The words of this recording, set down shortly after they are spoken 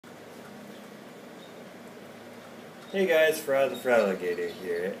Hey guys, Frog the Fraligator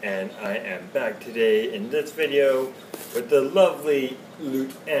here, and I am back today in this video with the lovely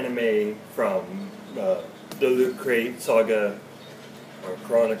Loot anime from the Loot Crate Saga, or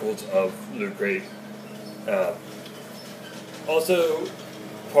Chronicles of Loot Crate. Also,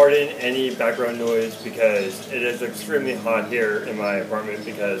 pardon any background noise because it is extremely hot here in my apartment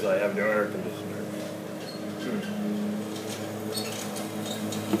because I have no air conditioner.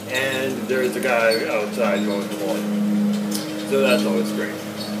 And there's a guy outside mowing the lawn, so that's always great.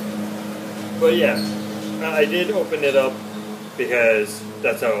 But yeah, I did open it up because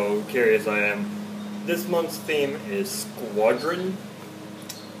that's how curious I am. This month's theme is Squadron,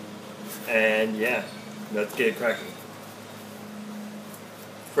 and yeah, let's get it cracking.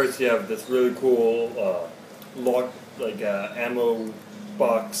 First you have this really cool ammo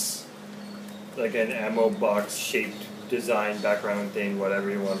box, like an ammo box shaped design, background thing, whatever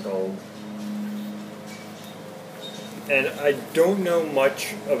you want to call them. And I don't know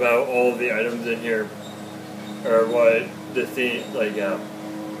much about all of the items in here, or what the theme,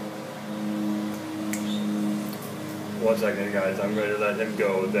 one second guys, I'm going to let him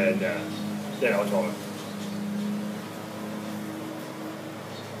go, then I'll talk.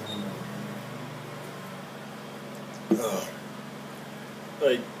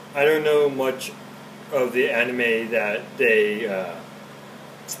 I don't know much of the anime that they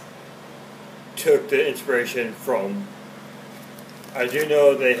took the inspiration from. I do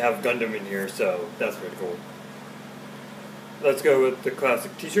know they have Gundam in here, so that's pretty cool. Let's go with the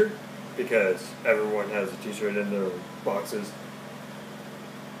classic t-shirt, because everyone has a t-shirt in their boxes.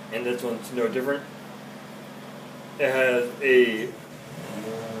 And this one's no different. It has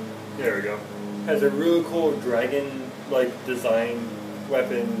there we go. Has a really cool dragon-like design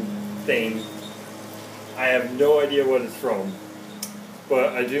weapon thing. I have no idea what it's from, but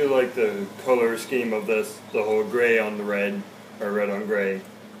I do like the color scheme of this, the whole gray on the red, or red on gray.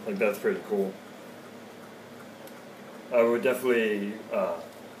 Like, that's pretty cool. I would definitely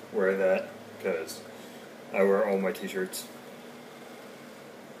wear that, because I wear all my t-shirts.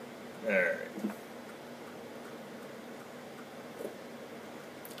 Alright.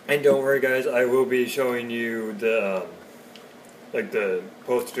 And don't worry guys, I will be showing you the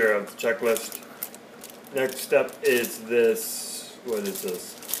poster of the checklist. Next step is this, what is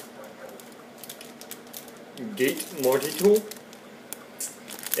this? Gate multi-tool.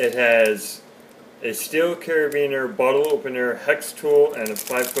 It has a steel carabiner, bottle opener, hex tool, and a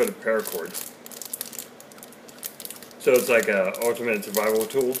 5-foot paracord. So it's like a ultimate survival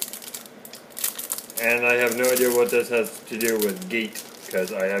tool. And I have no idea what this has to do with Gate,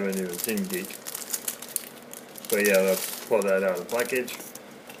 because I haven't even seen Gate. But yeah, let's pull that out of the package.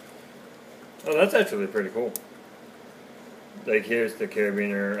 Oh, that's actually pretty cool. Like, here's the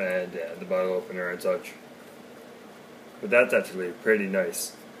carabiner and the bottle opener and such. But that's actually pretty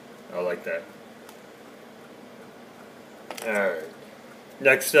nice. I like that. Alright.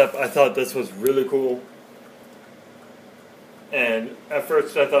 Next up, I thought this was really cool. And at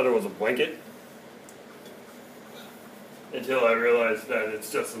first I thought it was a blanket, until I realized that it's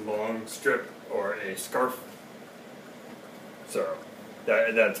just a long strip or a scarf. So,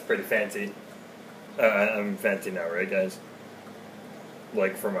 that's pretty fancy. I'm fancy now, right guys?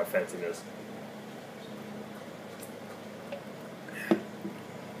 Like, for my fanciness.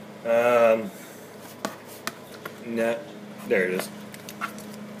 There it is.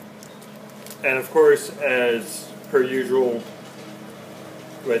 And of course, as per usual,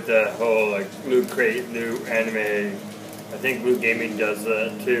 with the whole Loot Crate, Loot anime, I think Loot Gaming does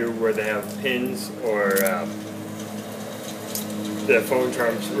that too, where they have pins or the phone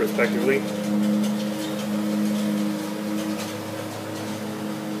charms respectively.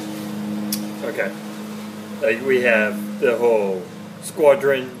 Okay. Like, we have the whole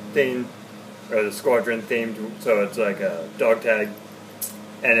squadron thing, or the squadron themed, so it's like a dog tag.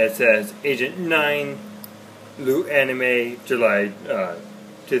 And it says Agent 9, Loot Anime, July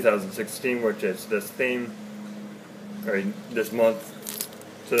 2016, which is this theme, or this month.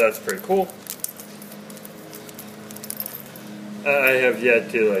 So that's pretty cool. I have yet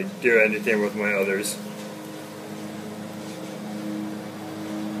to do anything with my others.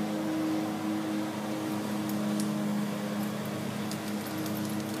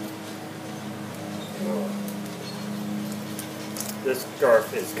 This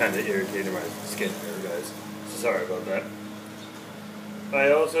scarf is kind of irritating my skin here, guys. Sorry about that.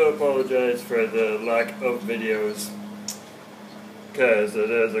 I also apologize for the lack of videos, because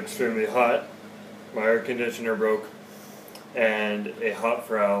it is extremely hot. My air conditioner broke, and a hot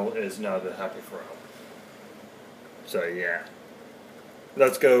Frau is not a happy Frau. So yeah.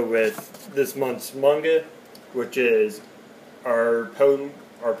 Let's go with this month's manga, which is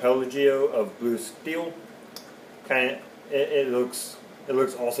arpeggio of blue steel. It looks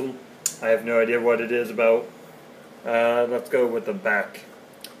awesome. I have no idea what it is about. Let's go with the back.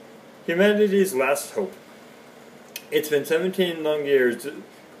 Humanity's last hope. It's been 17 long years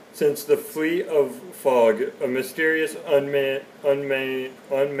since the fleet of fog, a mysterious unmanned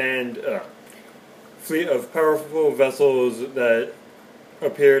fleet of powerful vessels that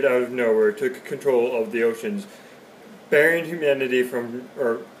appeared out of nowhere, took control of the oceans, barring humanity from,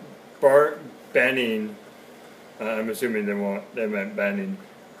 banning, I'm assuming they meant banning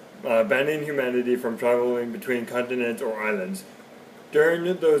humanity from traveling between continents or islands.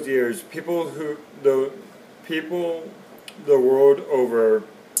 During those years, the world over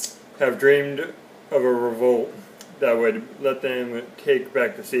have dreamed of a revolt that would let them take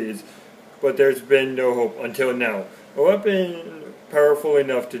back the seas, but there's been no hope until now. A weapon powerful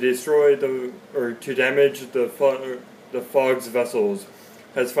enough to destroy to damage the fog's vessels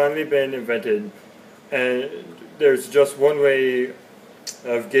has finally been invented, and there's just one way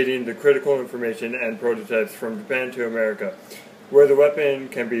of getting the critical information and prototypes from Japan to America, where the weapon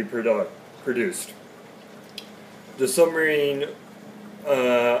can be produced. The submarine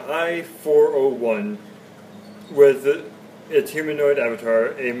I-401, with its humanoid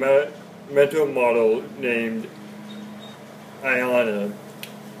avatar, a mental model named Ayana,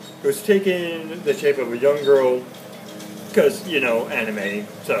 who's taken the shape of a young girl, because, anime,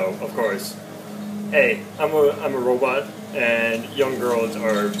 so, of course. Hey, I'm a robot, and young girls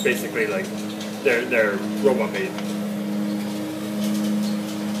are basically like, they're robot made.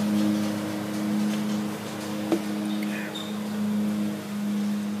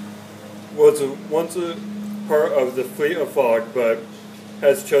 Was once a part of the fleet of fog, but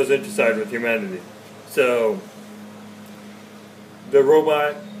has chosen to side with humanity. So, the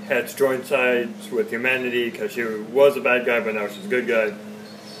robot has joined sides with humanity because she was a bad guy, but now she's a good guy.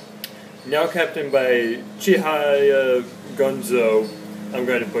 Now captained by Chihaya Gunzo, I'm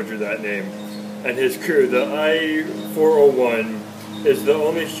going to butcher that name, and his crew. The I-401 is the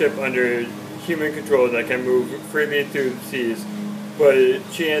only ship under human control that can move freely through the seas, but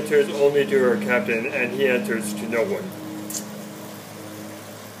she answers only to her captain, and he answers to no one.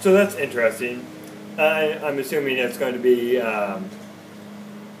 So that's interesting. I'm assuming it's going to be,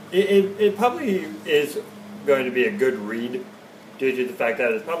 it probably is going to be a good read, due to the fact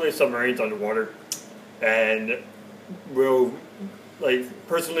that it's probably submarines underwater, and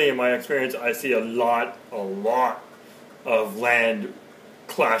personally in my experience, I see a lot of land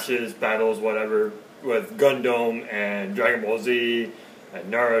clashes, battles, whatever, with Gundam and Dragon Ball Z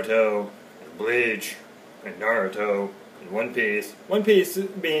and Naruto and Bleach and Naruto and One Piece. One Piece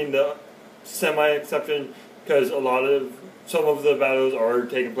being the semi-exception, because some of the battles are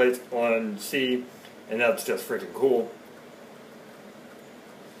taking place on sea, and that's just freaking cool.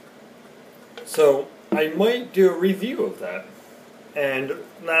 So, I might do a review of that. And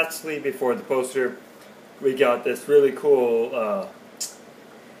lastly, before the poster, we got this really cool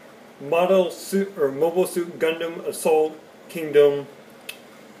Mobile Suit Gundam Assault Kingdom.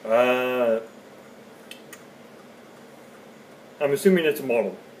 I'm assuming it's a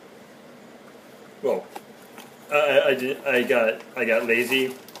model. Well, I got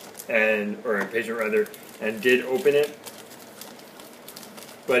lazy or impatient rather, and did open it,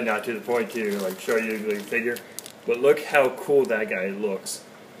 but not to the point to show you the figure. But look how cool that guy looks.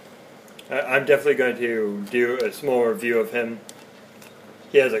 I'm definitely going to do a small review of him.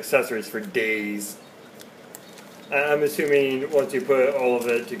 He has accessories for days. I'm assuming once you put all of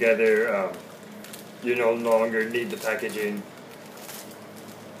it together, you no longer need the packaging.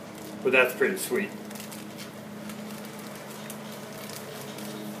 But that's pretty sweet.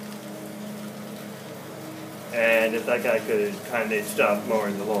 And if that guy could kind of stop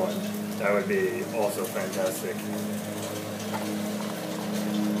mowing the lawn, that would be also fantastic.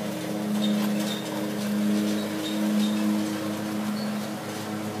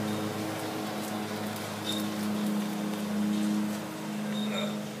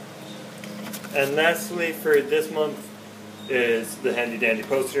 And lastly, for this month, is the handy dandy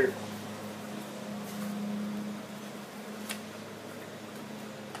poster.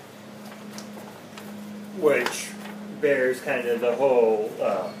 Which bears kind of the whole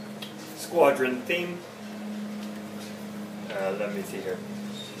squadron theme. Let me see here.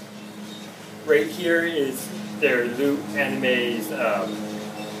 Right here is their Loot Anime's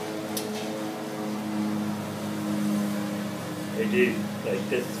hey dude,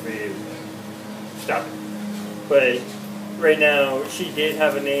 this is for you. Stop it. But right now, she did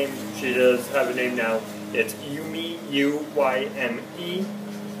have a name. She does have a name now. It's Yumi, U-Y-M-E.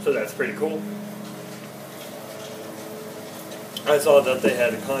 So that's pretty cool. I saw that they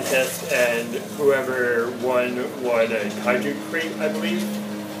had a contest, and whoever won a kaiju crate, I believe.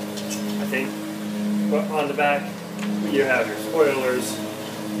 I think. But on the back, you have your spoilers.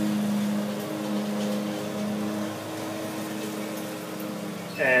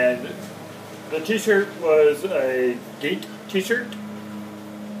 And the t-shirt was a Gate t-shirt.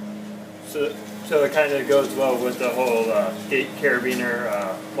 So it kind of goes well with the whole Gate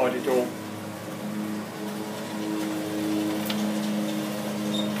Carabiner multi-tool.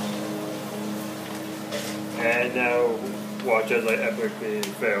 And now watch as I epically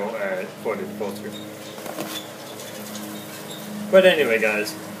fail at floating full screen. But anyway,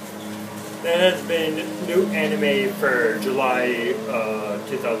 guys, that has been new anime for July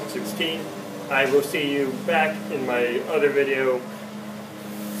 2016. I will see you back in my other video.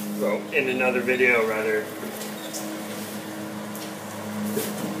 Well, in another video, rather.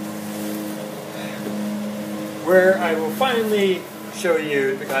 Where I will finally show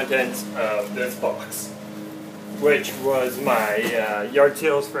you the contents of this box, which was my yard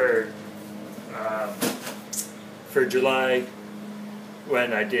sales for July,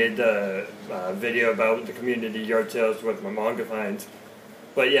 when I did the video about the community yard sales with my manga finds.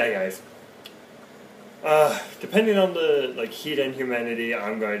 But yeah, guys, depending on the heat and humanity,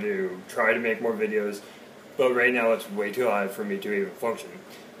 I'm going to try to make more videos, but right now it's way too hot for me to even function.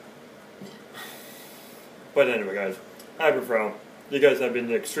 But anyway, guys, I've been From. You guys have been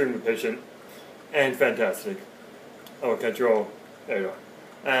extremely patient and fantastic. I will catch you all later,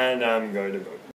 and I'm going to vote.